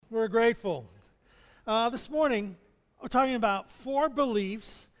We're grateful. This morning, we're talking about 4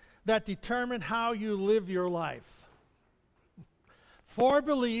 beliefs that determine how you live your life. 4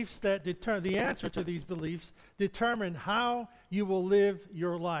 beliefs that determine, the answer to these beliefs determine how you will live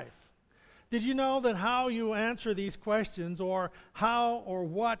your life. Did you know that how you answer these questions, or how or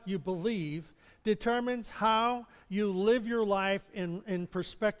what you believe, determines how you live your life in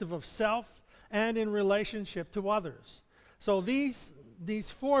perspective of self and in relationship to others? So these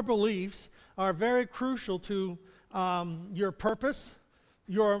 4 beliefs are very crucial to your purpose,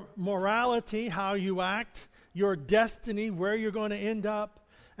 your morality, how you act, your destiny, where you're going to end up.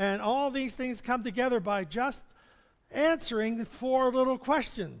 And all these things come together by just answering 4 little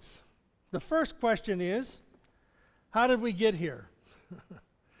questions. The first question is, how did we get here?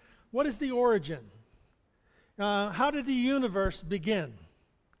 What is the origin? How did the universe begin?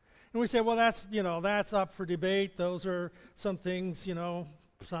 And we say, well, that's up for debate. Those are some things,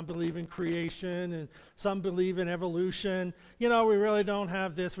 some believe in creation and some believe in evolution. We really don't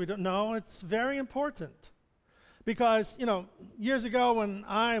have this. We don't know. It's very important. Because, years ago when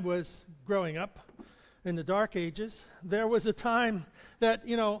I was growing up in the dark ages, there was a time that,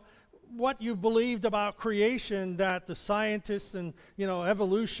 what you believed about creation, that the scientists and,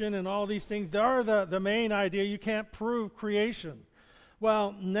 evolution and all these things, they are the main idea. You can't prove creation.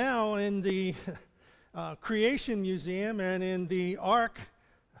 Well, now in the Creation Museum and in the Ark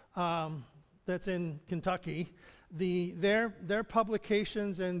that's in Kentucky, their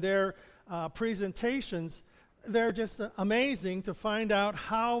publications and their presentations, they're just amazing to find out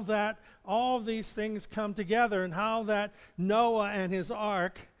how that all of these things come together, and how that Noah and his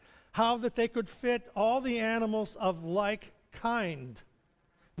ark, how that they could fit all the animals of like kind.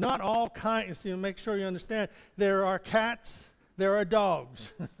 Not all kinds, make sure you understand. There are cats, there are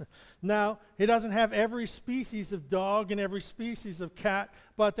dogs. Now, he doesn't have every species of dog and every species of cat,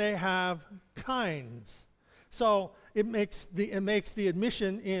 but they have kinds. So it makes the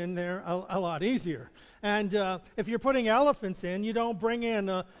admission in there a lot easier. And if you're putting elephants in, you don't bring in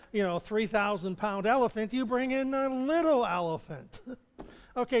a 3,000-pound elephant. You bring in a little elephant.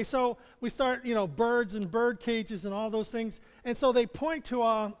 Okay, so we start birds and bird cages and all those things, and so they point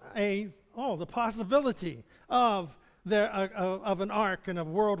to the possibility of an ark and a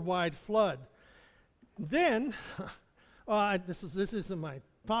worldwide flood. Then, this isn't my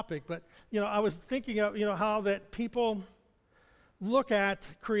topic, but I was thinking of how that people look at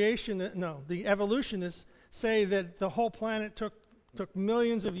creation. The evolutionists say that the whole planet took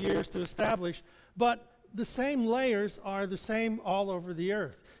millions of years to establish, but the same layers are the same all over the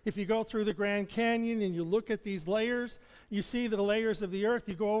earth. If you go through the Grand Canyon and you look at these layers, you see the layers of the earth.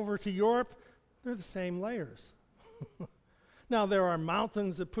 You go over to Europe, they're the same layers. Now, there are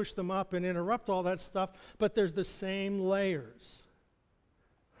mountains that push them up and interrupt all that stuff, but there's the same layers.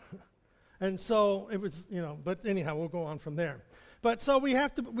 And so it was, but anyhow, we'll go on from there. But so we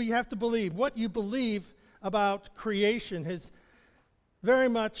have to believe. What you believe about creation is very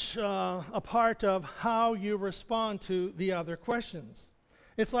much a part of how you respond to the other questions.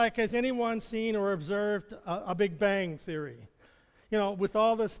 It's like, has anyone seen or observed a Big Bang theory? With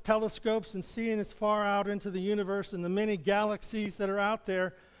all those telescopes and seeing as far out into the universe and the many galaxies that are out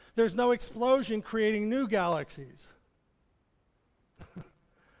there, there's no explosion creating new galaxies.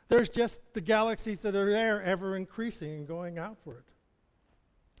 There's just the galaxies that are there ever increasing and going outward.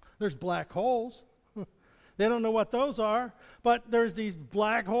 There's black holes. They don't know what those are, but there's these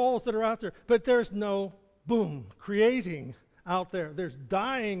black holes that are out there. But there's no, creating out there. There's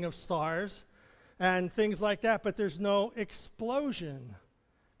dying of stars and things like that, but there's no explosion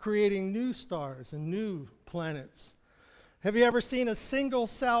creating new stars and new planets. Have you ever seen a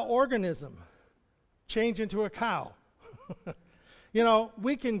single-cell organism change into a cow?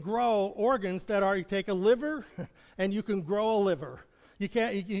 We can grow organs that are, you take a liver and you can grow a liver. You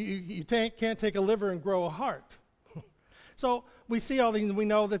can't take a liver and grow a heart. So we see all these, and we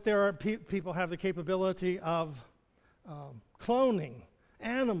know that there are people have the capability of cloning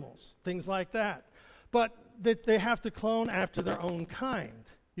animals, things like that. But that they have to clone after their own kind.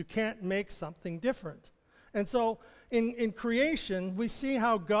 You can't make something different. And so in creation, we see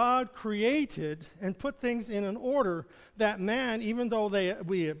how God created and put things in an order that man, even though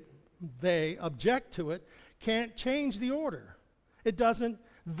they object to it, can't change the order. It doesn't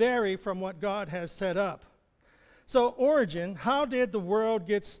vary from what God has set up. So origin, how did the world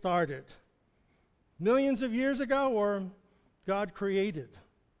get started? Millions of years ago, or God created,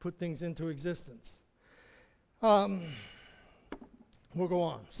 put things into existence? We'll go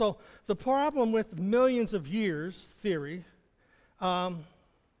on. So the problem with millions of years theory,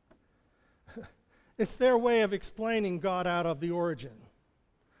 it's their way of explaining God out of the origin.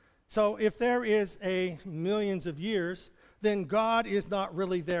 So if there is a millions of years, then God is not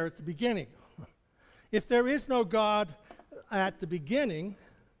really there at the beginning. If there is no God at the beginning,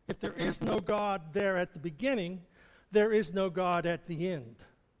 if there is no God there at the beginning, there is no God at the end.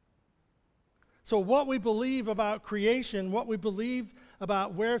 So what we believe about creation, what we believe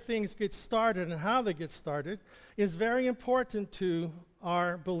about where things get started and how they get started, is very important to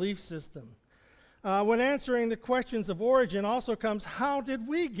our belief system. When answering the questions of origin also comes, how did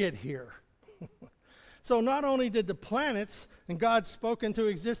we get here? So not only did the planets, and God spoke into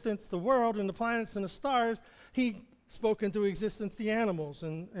existence the world and the planets and the stars, he spoke into existence the animals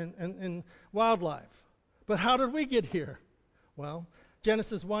and wildlife. But how did we get here? Well,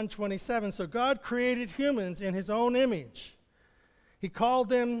 Genesis 1:27, so God created humans in his own image. He called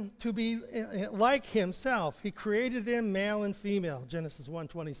them to be like himself. He created them male and female, Genesis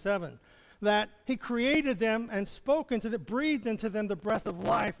 1:27. That he created them and spoke into them, breathed into them the breath of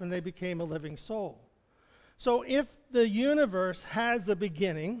life, and they became a living soul. So if the universe has a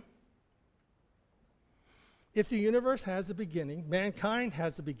beginning, mankind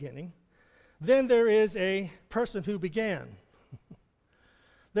has a beginning, then there is a person who began.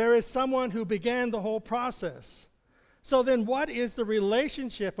 There is someone who began the whole process. So then what is the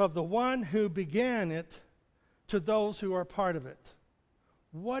relationship of the one who began it to those who are part of it?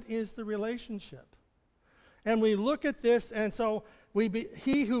 What is the relationship? And we look at this, and so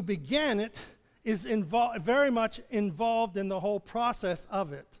he who began it is very much involved in the whole process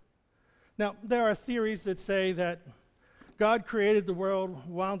of it. Now, there are theories that say that God created the world,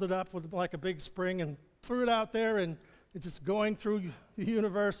 wound it up with like a big spring, and threw it out there, and it's just going through the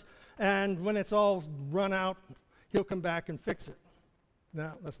universe, and when it's all run out, he'll come back and fix it.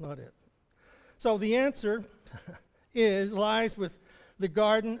 No, that's not it. So the answer lies with the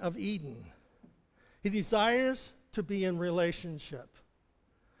Garden of Eden. He desires to be in relationship.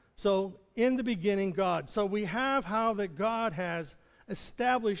 So in the beginning, God. So we have how that God has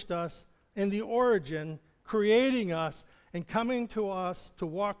established us in the origin, creating us and coming to us to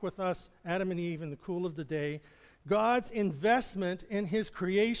walk with us, Adam and Eve, in the cool of the day. God's investment in his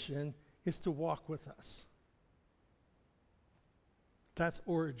creation is to walk with us. That's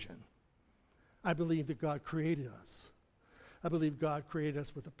origin. I believe that God created us. I believe God created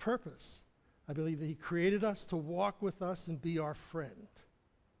us with a purpose. I believe that he created us to walk with us and be our friend.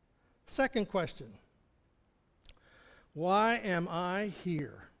 Second question. Why am I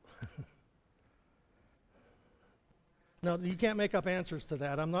here? No, you can't make up answers to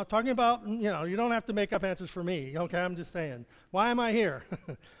that. I'm not talking about, you don't have to make up answers for me, okay? I'm just saying, why am I here?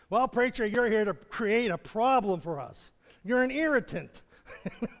 Well, preacher, you're here to create a problem for us. You're an irritant.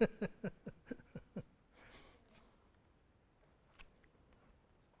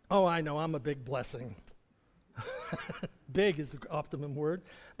 Oh, I know, I'm a big blessing. Big is the optimum word.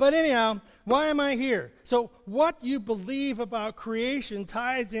 But anyhow, why am I here? So what you believe about creation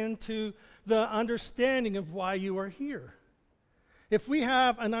ties into the understanding of why you are here. If we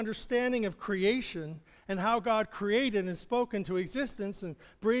have an understanding of creation and how God created and spoke into existence and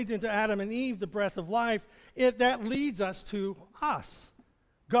breathed into Adam and Eve the breath of life, that leads us to us.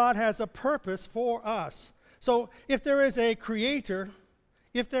 God has a purpose for us. So if there is a creator,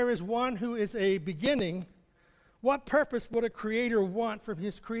 if there is one who is a beginning, what purpose would a creator want from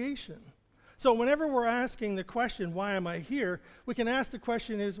his creation? So whenever we're asking the question, why am I here, we can ask the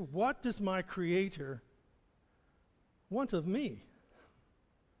question is, what does my creator want of me?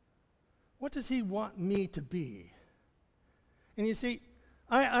 What does he want me to be? And you see,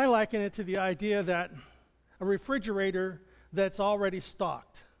 I liken it to the idea that a refrigerator that's already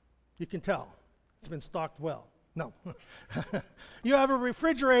stocked, you can tell it's been stocked well. No. You have a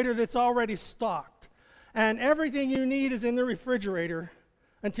refrigerator that's already stocked, and everything you need is in the refrigerator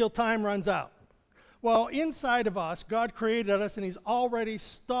until time runs out. Well, inside of us, God created us, and he's already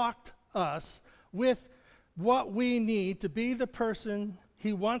stocked us with what we need to be the person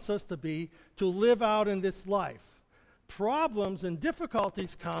he wants us to be, to live out in this life. Problems and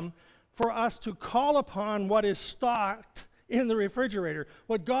difficulties come for us to call upon what is stocked in the refrigerator,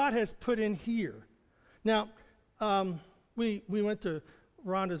 what God has put in here. Now, we went to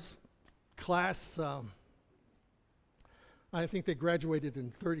Rhonda's class. I think they graduated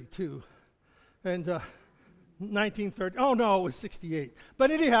in 32. And 1930, oh no, it was 68.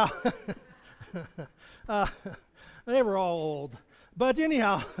 But anyhow, they were all old. But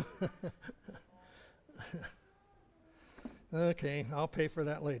anyhow, okay, I'll pay for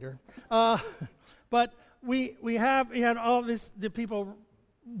that later. But we had all the people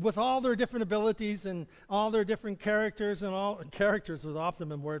with all their different abilities and all their different characters, and all characters is the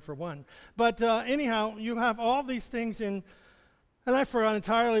optimum word for one. But anyhow, you have all these things in And I forgot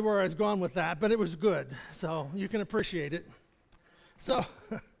entirely where I was going with that, but it was good, so you can appreciate it. So,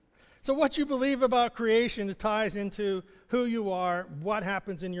 so what you believe about creation ties into who you are, what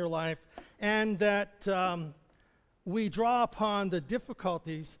happens in your life, and that we draw upon the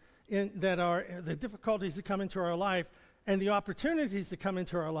difficulties that come into our life and the opportunities that come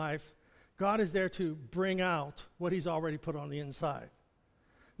into our life. God is there to bring out what He's already put on the inside.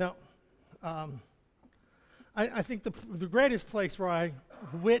 Now, I think the greatest place where I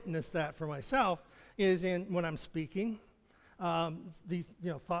witness that for myself is when I'm speaking.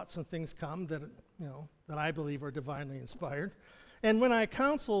 Thoughts and things come that I believe are divinely inspired. And when I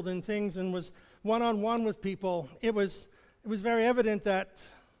counseled and things and was one-on-one with people, it was very evident that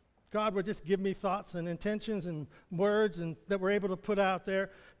God would just give me thoughts and intentions and words and that we're able to put out there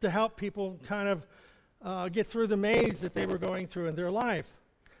to help people kind of get through the maze that they were going through in their life.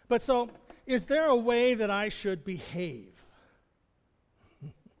 But so, is there a way that I should behave?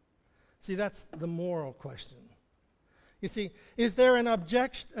 See, that's the moral question. You see, is there an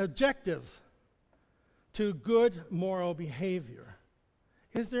objective to good moral behavior?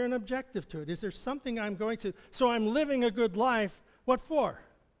 Is there an objective to it? Is there something I'm going to... So I'm living a good life. What for?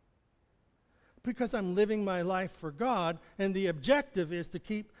 Because I'm living my life for God, and the objective is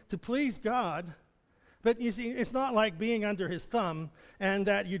to please God. But you see, it's not like being under His thumb and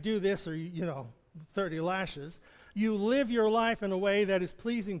that you do this or 30 lashes. You live your life in a way that is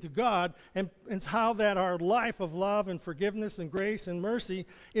pleasing to God, and it's how that our life of love and forgiveness and grace and mercy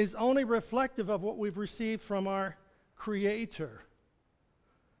is only reflective of what we've received from our Creator.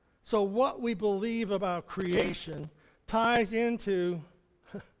 So what we believe about creation ties into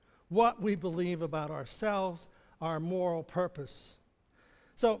what we believe about ourselves, our moral purpose.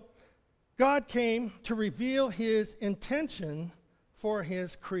 So God came to reveal His intention for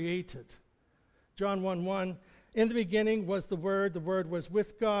His created. John 1:1, in the beginning was the Word was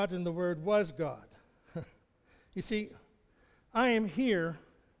with God, and the Word was God. You see, I am here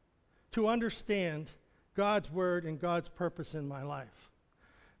to understand God's Word and God's purpose in my life.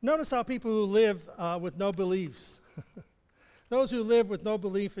 Notice how people who live with no beliefs, those who live with no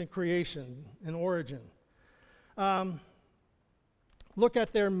belief in creation and origin, look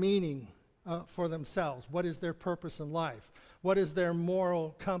at their meaning for themselves. What is their purpose in life? What is their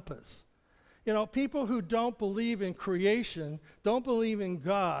moral compass? People who don't believe in creation, don't believe in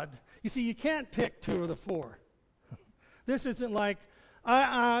God. You see, you can't pick two of the four. This isn't like,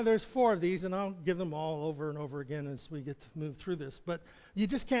 there's four of these, and I'll give them all over and over again as we get to move through this. But you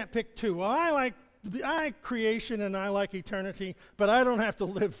just can't pick two. Well, I like creation and I like eternity, but I don't have to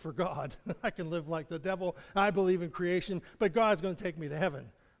live for God. I can live like the devil. I believe in creation, but God's going to take me to heaven.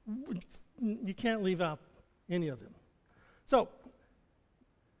 You can't leave out any of them. So,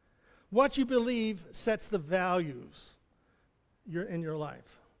 what you believe sets the values in your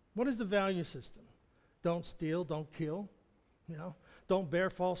life. What is the value system? Don't steal, don't kill, don't bear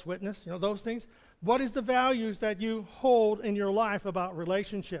false witness, those things. What is the values that you hold in your life about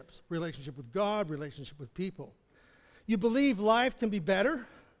relationships? Relationship with God, relationship with people. You believe life can be better.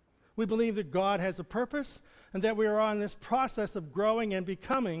 We believe that God has a purpose and that we are on this process of growing and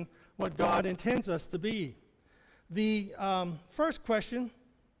becoming what God intends us to be. The first question,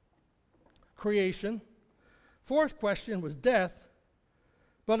 creation. Fourth question was death.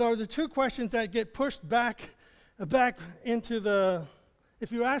 But are the two questions that get pushed back into the...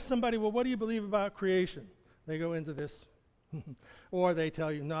 If you ask somebody, well, what do you believe about creation? They go into this. Or they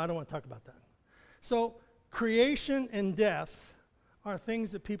tell you, no, I don't want to talk about that. So creation and death are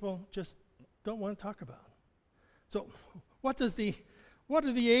things that people just don't want to talk about. So what do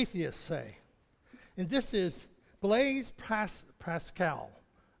the atheists say? And this is Blaise Pascal.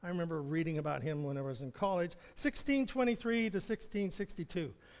 I remember reading about him when I was in college, 1623 to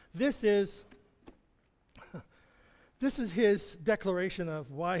 1662. This is his declaration of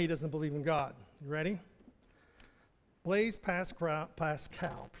why he doesn't believe in God. You ready? Blaise Pascal,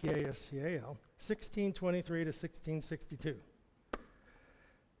 P-A-S-C-A-L, 1623 to 1662.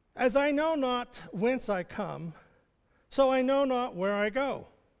 As I know not whence I come, so I know not where I go.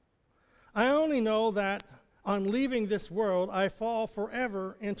 I only know that on leaving this world, I fall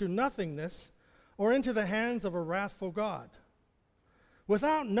forever into nothingness or into the hands of a wrathful God.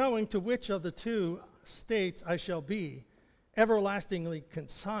 Without knowing to which of the two states I shall be, everlastingly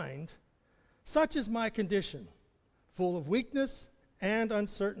consigned, such is my condition, full of weakness and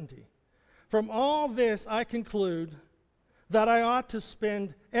uncertainty. From all this I conclude that I ought to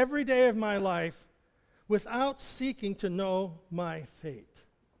spend every day of my life without seeking to know my fate.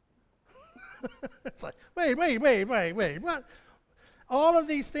 It's like, wait, what? all of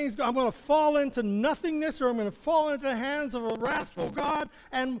these things, I'm going to fall into nothingness, or I'm going to fall into the hands of a wrathful God,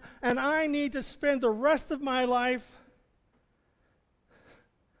 and I need to spend the rest of my life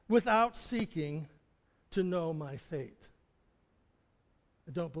without seeking to know my fate.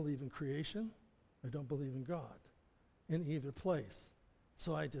 I don't believe in creation. I don't believe in God in either place.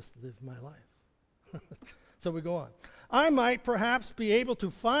 So I just live my life. So we go on. I might perhaps be able to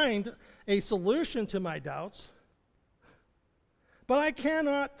find a solution to my doubts, but I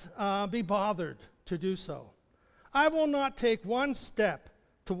cannot be bothered to do so. I will not take one step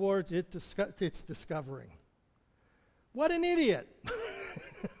towards its discovering. What an idiot.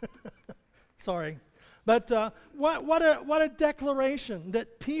 Sorry. But what a declaration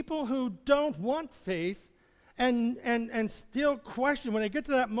that people who don't want faith and still question, when they get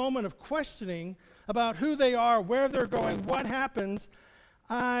to that moment of questioning about who they are, where they're going, what happens,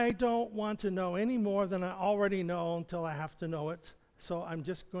 I don't want to know any more than I already know until I have to know it. So I'm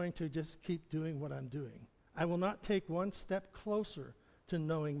just going to just keep doing what I'm doing. I will not take one step closer to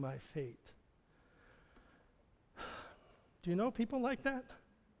knowing my fate. Do you know people like that?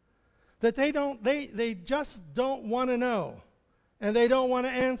 That they just don't want to know, and they don't want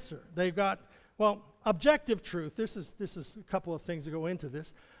to answer. They've got, objective truth. This is a couple of things that go into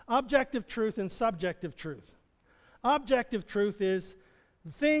this. Objective truth and subjective truth. Objective truth is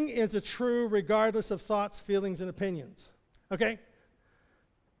the thing is a true regardless of thoughts, feelings, and opinions. Okay?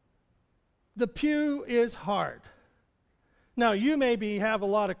 The pew is hard. Now, you maybe have a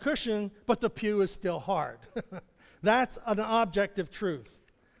lot of cushion, but the pew is still hard. That's an objective truth.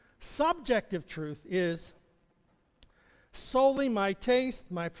 Subjective truth is solely my taste,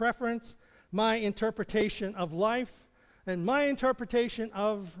 my preference, my interpretation of life, and my interpretation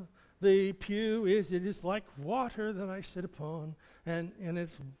of the pew is it is like water that I sit upon, and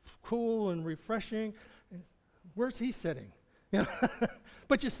it's cool and refreshing. Where's he sitting?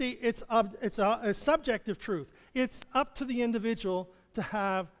 But you see, it's a subjective truth. It's up to the individual to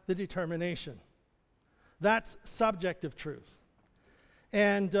have the determination. That's subjective truth.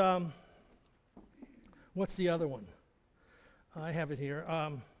 And what's the other one? I have it here.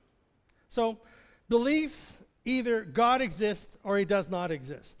 So beliefs, either God exists or he does not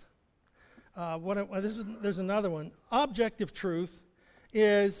exist. There's another one. Objective truth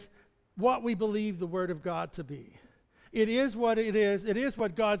is what we believe the Word of God to be. It is what it is. It is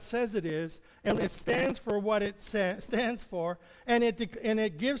what God says it is, and it stands for what it stands for, and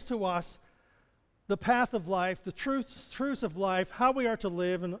it gives to us the path of life, the truths of life, how we are to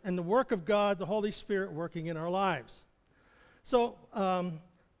live, and the work of God, the Holy Spirit working in our lives. So,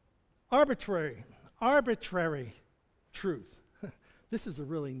 arbitrary truth. This is a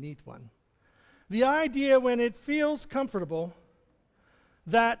really neat one. The idea when it feels comfortable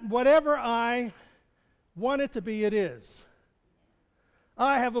that whatever I want it to be, it is.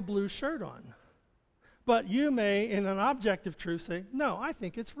 I have a blue shirt on. But you may, in an objective truth, say, no, I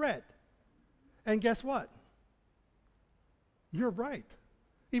think it's red. And guess what? You're right,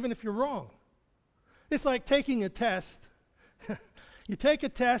 even if you're wrong. It's like taking a test. You take a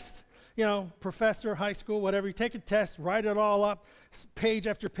test, professor, high school, whatever, you take a test, write it all up, page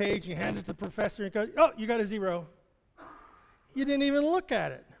after page, you hand it to the professor, and go, oh, you got a 0. You didn't even look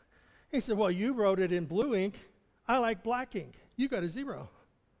at it. He said, well, you wrote it in blue ink. I like black ink. You got a 0.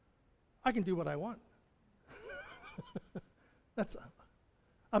 I can do what I want. That's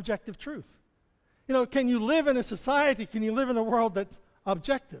objective truth. Can you live in a society, can you live in a world that's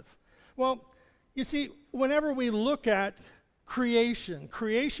objective? Well, you see, whenever we look at creation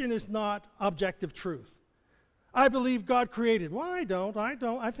is not objective truth. I believe God created. Well, I don't.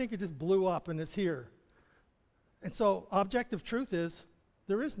 I think it just blew up and it's here. And so objective truth is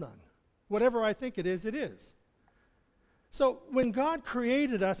there is none. Whatever I think it is, it is. So when God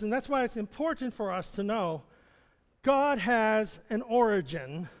created us, and that's why it's important for us to know, God has an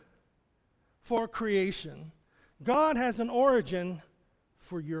origin for creation. God has an origin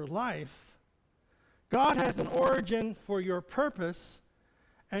for your life. God has an origin for your purpose,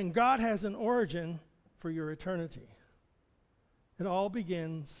 and God has an origin for your eternity. It all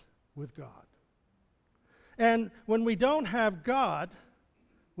begins with God. And when we don't have God,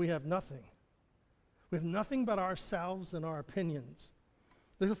 we have nothing. We have nothing but ourselves and our opinions.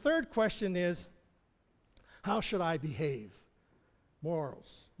 The third question is, how should I behave?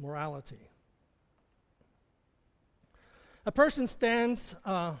 Morals, morality. A person's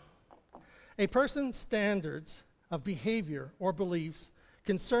standards of behavior or beliefs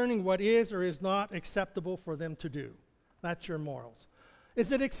concerning what is or is not acceptable for them to do. That's your morals.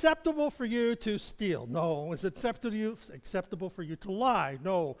 Is it acceptable for you to steal? No. Is it acceptable for you to lie?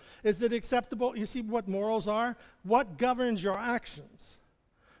 No. Is it acceptable? You see what morals are? What governs your actions?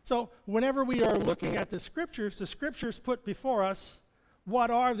 So whenever we are looking at the scriptures put before us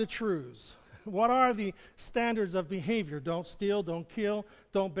what are the truths. What are the standards of behavior? Don't steal, don't kill,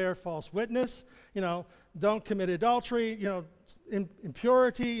 don't bear false witness, don't commit adultery,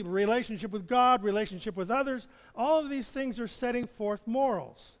 impurity, relationship with God, relationship with others. All of these things are setting forth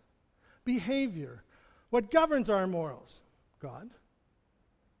morals, behavior. What governs our morals? God,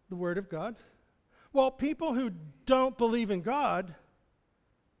 the Word of God. Well, people who don't believe in God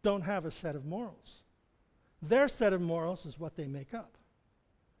don't have a set of morals. Their set of morals is what they make up.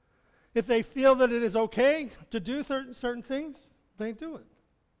 If they feel that it is okay to do certain things, they do it.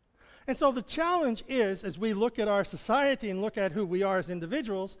 And so the challenge is, as we look at our society and look at who we are as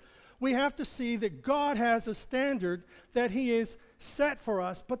individuals, we have to see that God has a standard that He is set for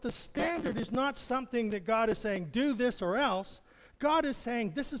us, but the standard is not something that God is saying, do this or else. God is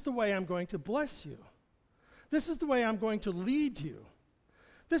saying, this is the way I'm going to bless you. This is the way I'm going to lead you.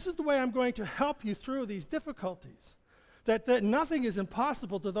 This is the way I'm going to help you through these difficulties. That nothing is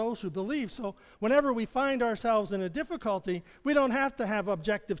impossible to those who believe. So whenever we find ourselves in a difficulty, we don't have to have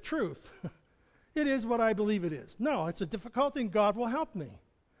objective truth. It is what I believe it is. No, it's a difficulty and God will help me.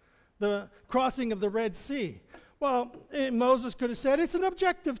 The crossing of the Red Sea. Well, Moses could have said, it's an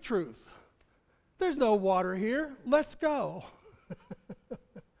objective truth. There's no water here. Let's go.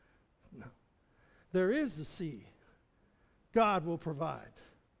 No. There is the sea. God will provide.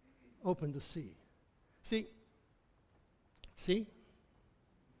 Open the sea. See?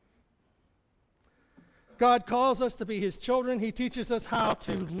 God calls us to be His children. He teaches us how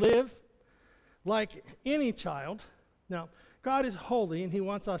to live like any child. Now, God is holy, and He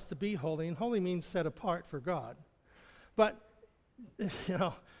wants us to be holy, and holy means set apart for God. But,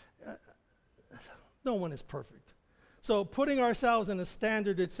 no one is perfect. So putting ourselves in a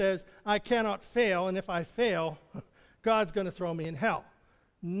standard that says, I cannot fail, and if I fail, God's going to throw me in hell.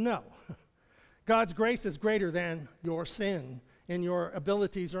 No. God's grace is greater than your sin and your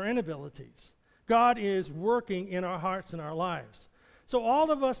abilities or inabilities. God is working in our hearts and our lives. So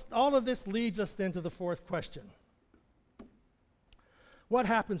all of this leads us then to the fourth question. What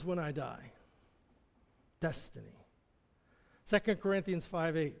happens when I die? Destiny. 2 Corinthians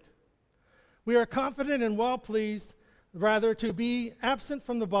 5:8. We are confident and well pleased, rather to be absent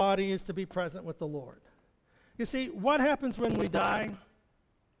from the body is to be present with the Lord. You see, what happens when we die?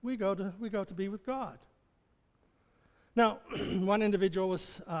 We go to be with God. Now, one individual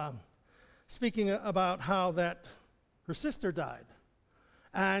was speaking about how that her sister died,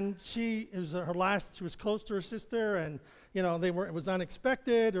 and she was close to her sister, and it was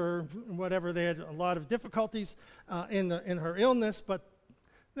unexpected or whatever. They had a lot of difficulties in her illness, but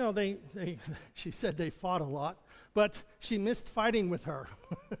she said they fought a lot, but she missed fighting with her.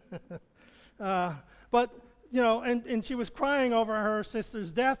 And she was crying over her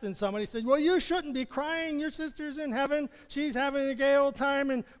sister's death, and somebody said, well, you shouldn't be crying. Your sister's in heaven. She's having a gay old time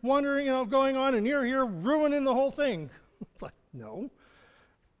and wondering, going on, and you're here ruining the whole thing. It's like, no.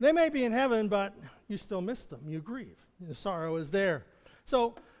 They may be in heaven, but you still miss them. You grieve. The sorrow is there.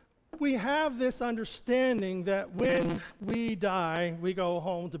 So we have this understanding that when we die, we go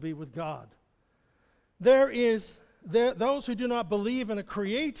home to be with God. Those who do not believe in a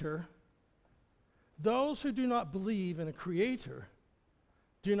creator, those who do not believe in a creator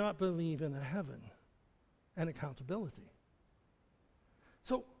do not believe in a heaven and accountability.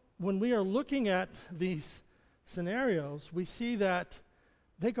 So when we are looking at these scenarios, we see that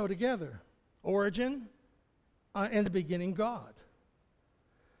they go together. Origin, and the beginning, God.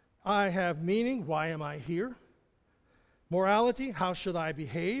 I have meaning, why am I here? Morality, how should I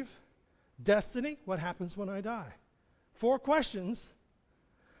behave? Destiny, what happens when I die? 4 questions.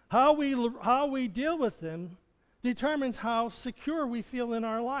 How we deal with them determines how secure we feel in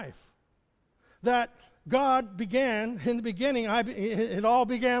our life. That God began, in the beginning, it all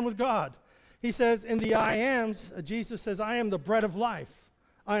began with God. He says in the I ams, Jesus says, I am the bread of life.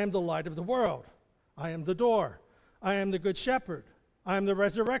 I am the light of the world. I am the door. I am the good shepherd. I am the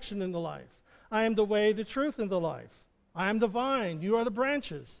resurrection and the life. I am the way, the truth, and the life. I am the vine. You are the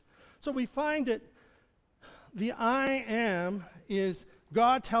branches. So we find that the I am is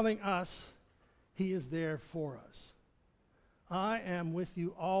God telling us He is there for us. I am with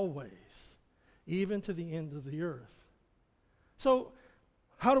you always, even to the end of the earth. So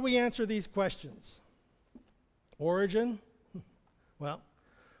how do we answer these questions? Origin? Well,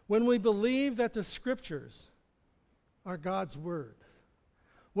 when we believe that the Scriptures are God's Word,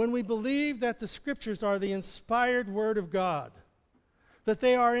 when we believe that the Scriptures are the inspired Word of God, that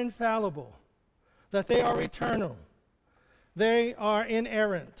they are infallible, that they are eternal, they are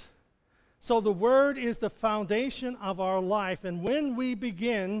inerrant. So the Word is the foundation of our life, and when we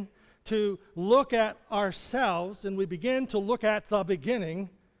begin to look at ourselves and we begin to look at the beginning,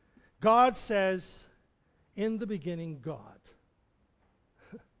 God says, in the beginning, God.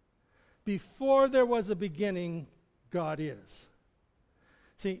 Before there was a beginning, God is.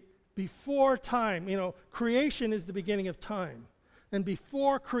 See, before time, creation is the beginning of time. And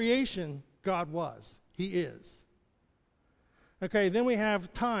before creation, God was. He is. Okay, then we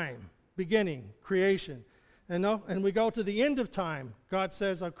have time, beginning, creation. And we go to the end of time. God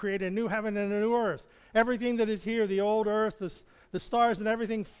says, I'll create a new heaven and a new earth. Everything that is here, the old earth, the stars and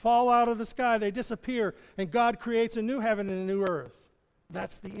everything fall out of the sky. They disappear. And God creates a new heaven and a new earth.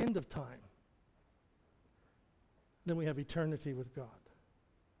 That's the end of time. Then we have eternity with God.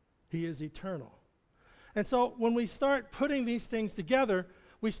 He is eternal. And so when we start putting these things together,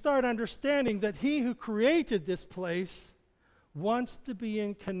 we start understanding that He who created this place wants to be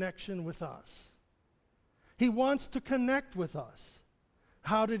in connection with us. He wants to connect with us.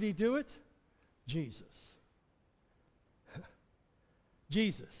 How did He do it? Jesus.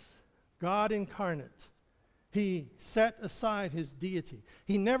 Jesus, God incarnate. He set aside His deity.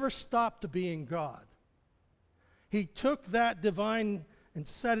 He never stopped being God. He took that divine and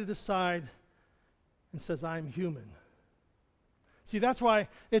set it aside and says, I'm human. See, that's why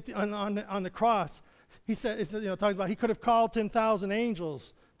on the cross, he said, talks about he could have called 10,000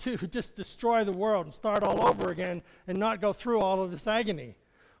 angels to just destroy the world and start all over again and not go through all of this agony.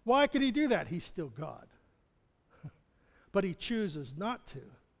 Why could He do that? He's still God. But He chooses not to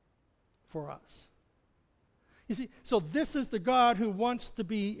for us. You see, so this is the God who wants to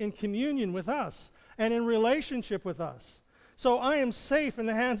be in communion with us and in relationship with us. So I am safe in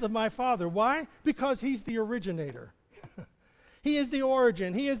the hands of my Father. Why? Because He's the originator. He is the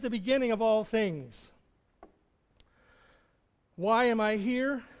origin. He is the beginning of all things. Why am I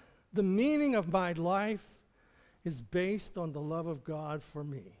here? The meaning of my life is based on the love of God for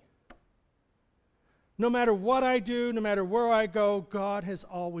me. No matter what I do, no matter where I go, God has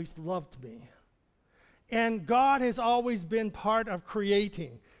always loved me. And God has always been part of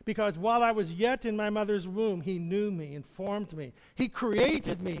creating, because while I was yet in my mother's womb, He knew me and formed me. He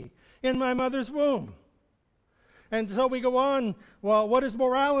created me in my mother's womb. And so we go on, well, what is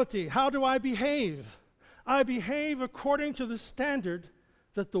morality? How do I behave? I behave according to the standard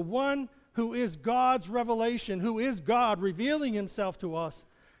that the one who is God's revelation, who is God revealing Himself to us,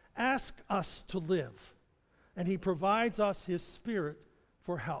 asks us to live. And He provides us His Spirit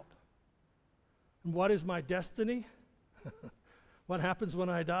for help. And what is my destiny? What happens when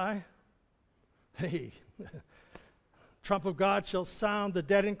I die? Hey, trump of God shall sound, the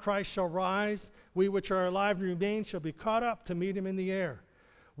dead in Christ shall rise, we which are alive and remain shall be caught up to meet Him in the air.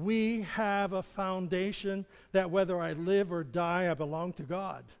 We have a foundation that whether I live or die, I belong to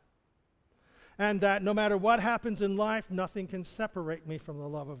God. And that no matter what happens in life, nothing can separate me from the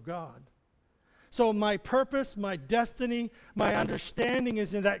love of God. So my purpose, my destiny, my understanding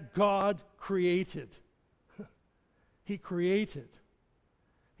is in that God created. He created.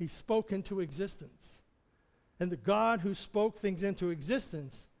 He spoke into existence. And the God who spoke things into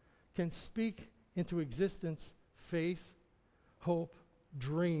existence can speak into existence faith, hope,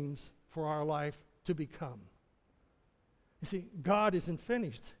 dreams for our life to become. You see, God isn't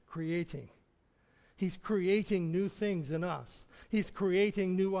finished creating. He's creating new things in us. He's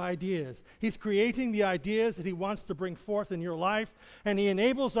creating new ideas. He's creating the ideas that He wants to bring forth in your life, and He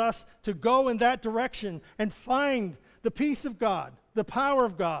enables us to go in that direction and find the peace of God, the power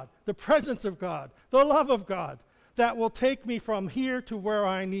of God, the presence of God, the love of God that will take me from here to where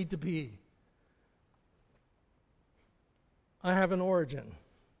I need to be. I have an origin.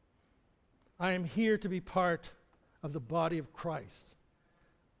 I am here to be part of the body of Christ.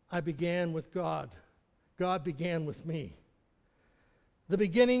 I began with God. God began with me. The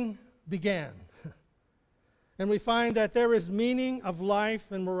beginning began. And we find that there is meaning of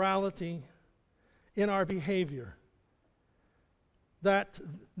life and morality in our behavior. That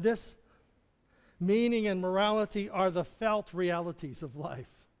this meaning and morality are the felt realities of life.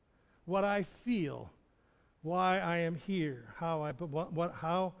 What I feel, why I am here, how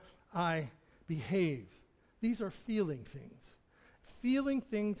I behave. These are feeling things. Feeling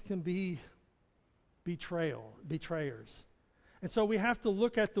things can be betrayers. And so we have to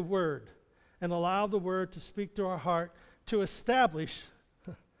look at the Word and allow the Word to speak to our heart to establish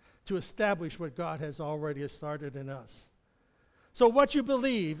what God has already started in us. So what you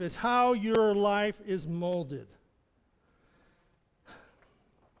believe is how your life is molded.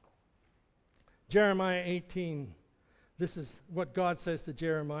 Jeremiah 18, This is what God says to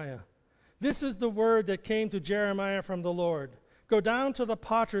Jeremiah. This is the word that came to Jeremiah from the Lord. Go down to the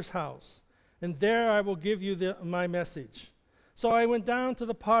potter's house, and there I will give you my message. So I went down to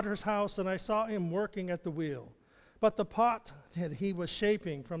the potter's house, and I saw him working at the wheel. But the pot that he was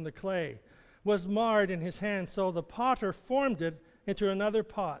shaping from the clay was marred in his hand, so the potter formed it into another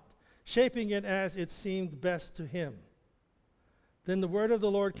pot, shaping it as it seemed best to him. Then the word of the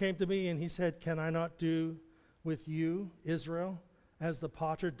Lord came to me, and he said, Can I not do with you, Israel, as the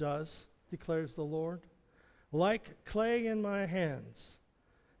potter does, declares the Lord? Like clay in my hands,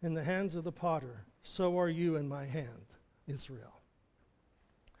 in the hands of the potter, so are you in my hand, Israel.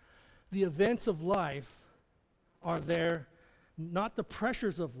 The events of life are there, not the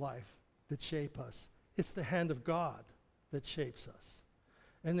pressures of life that shape us. It's the hand of God that shapes us.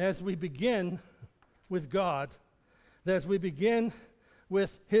 And as we begin with God, as we begin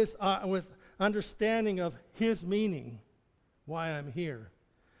with his with understanding of his meaning, why I'm here,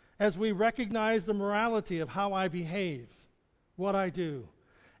 as we recognize the morality of how I behave, what I do,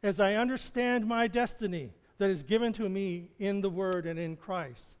 as I understand my destiny that is given to me in the Word and in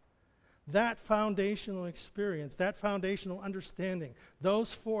Christ, that foundational experience, that foundational understanding,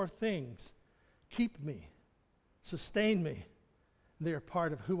 those four things keep me, sustain me. They are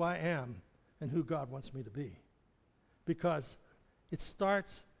part of who I am and who God wants me to be. Because it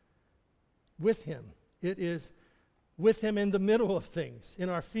starts with him. It is with him in the middle of things, in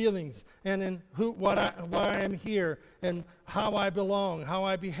our feelings, and in why I am here, and how I belong, how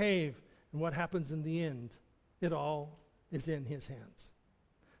I behave, and what happens in the end. It all is in his hands.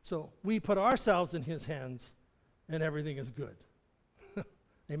 So we put ourselves in his hands, and everything is good.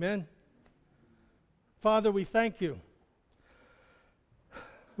 Amen? Father, we thank you.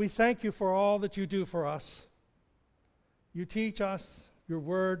 We thank you for all that you do for us. You teach us. Your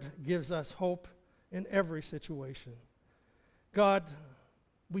word gives us hope in every situation. God,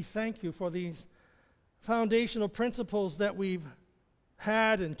 we thank you for these foundational principles that we've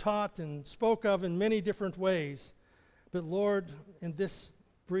had and taught and spoke of in many different ways. But Lord, in this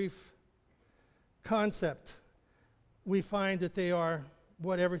brief concept, we find that they are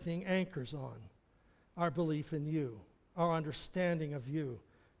what everything anchors on. Our belief in you, our understanding of you,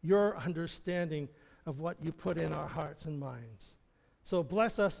 your understanding of what you put in our hearts and minds. So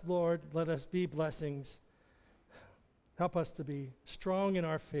bless us, Lord. Let us be blessings. Help us to be strong in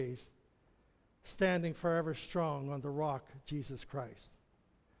our faith, standing forever strong on the rock, Jesus Christ.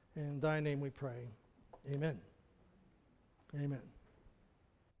 In thy name we pray. Amen. Amen.